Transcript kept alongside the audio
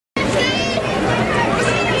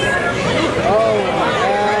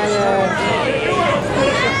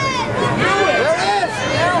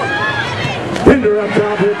Bender up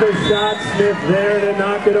top with the shot. Smith there to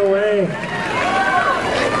knock it away.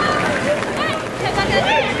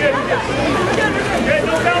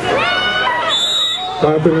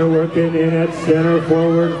 Carpenter working in at center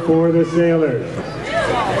forward for the Sailors.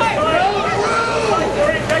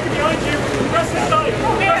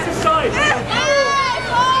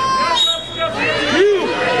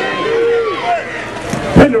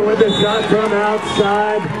 Bender with the shot from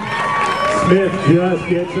outside. Smith just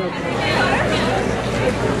gets up.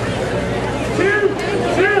 Two,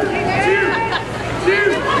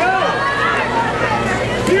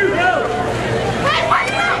 go!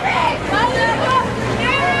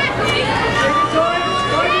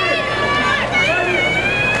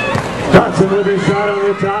 Dodson with his shot on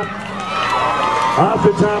the top. Off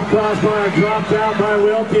the top crossbar, dropped out by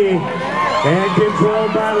Wilkie. And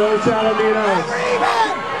controlled by Los Alamitos.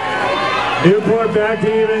 Newport back to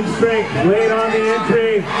even strength, late on the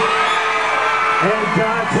entry. And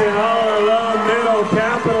Dodson all alone middle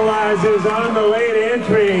capitalizes on the late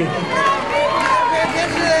entry.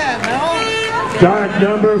 Start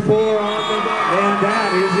number 4 on the and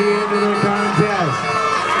that is the end of the contest.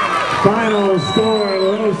 Final score,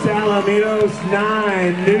 Los Alamitos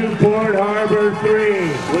 9, Newport Harbor 3.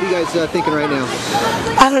 What are you guys thinking right now?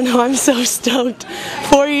 I don't know, I'm so stoked.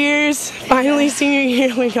 4 years, finally senior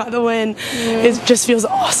year, we got the win. It just feels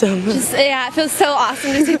awesome. Yeah, it feels so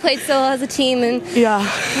awesome. We played so well as a team, and yeah,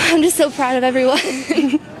 I'm just so proud of everyone.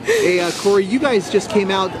 Hey, Cory, you guys just came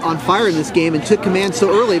out on fire in this game and took command so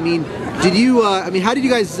early. I mean, did you? I mean, how did you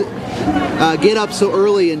guys get up so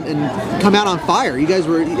early and come out on fire? You guys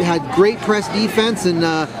had great press defense, and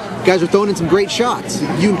you guys were throwing in some great shots.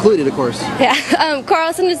 You included, of course. Yeah,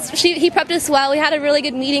 Carlson he prepped us well. We had a really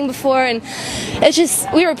good meeting before, and it's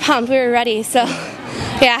just we were pumped. We were ready. So,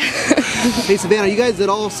 yeah. Hey, Savanna, are you guys at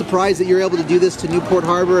all surprised that you're able to do this to Newport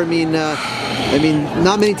Harbor? I mean,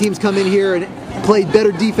 not many teams come in here and play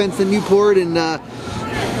better defense than Newport, and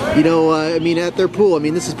you know, I mean, at their pool. I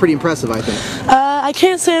mean, this is pretty impressive, I think. I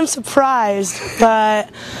can't say I'm surprised, but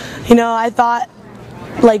you know, I thought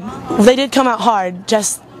like they did come out hard,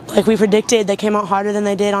 just like we predicted. They came out harder than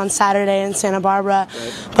they did on Saturday in Santa Barbara,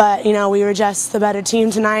 but you know, we were just the better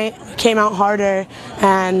team tonight. We came out harder,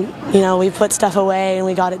 and you know, we put stuff away and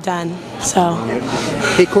we got it done. So.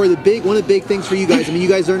 Hey, Cory, one of the big things for you guys. I mean, you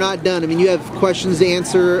guys are not done. I mean, you have questions to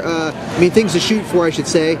answer. I mean, things to shoot for, I should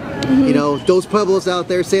say. You know, those pueblos out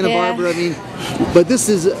there, Santa Barbara. I mean, but this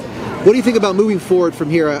is. What do you think about moving forward from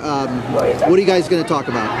here? What are you guys going to talk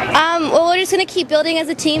about? Well, we're just going to keep building as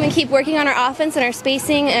a team and keep working on our offense and our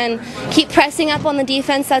spacing and keep pressing up on the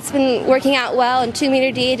defense. That's been working out well, and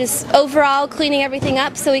 2-meter D, just overall cleaning everything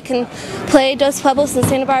up so we can play Dos Pueblos and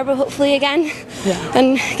Santa Barbara hopefully again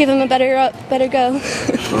and give them a better go.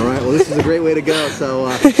 All right, well, this is a great way to go. So,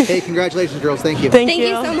 hey, congratulations, girls. Thank you. Thank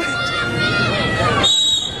you so much.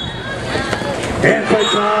 And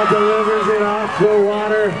Patel delivers it off the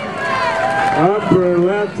water. Upper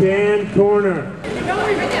left-hand corner.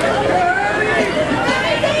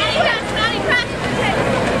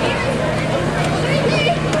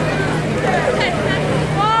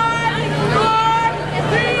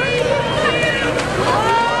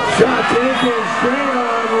 Shot taken straight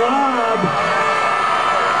on lob.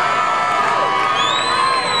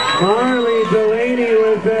 Marley Delaney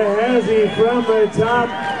with the hezzy from the top.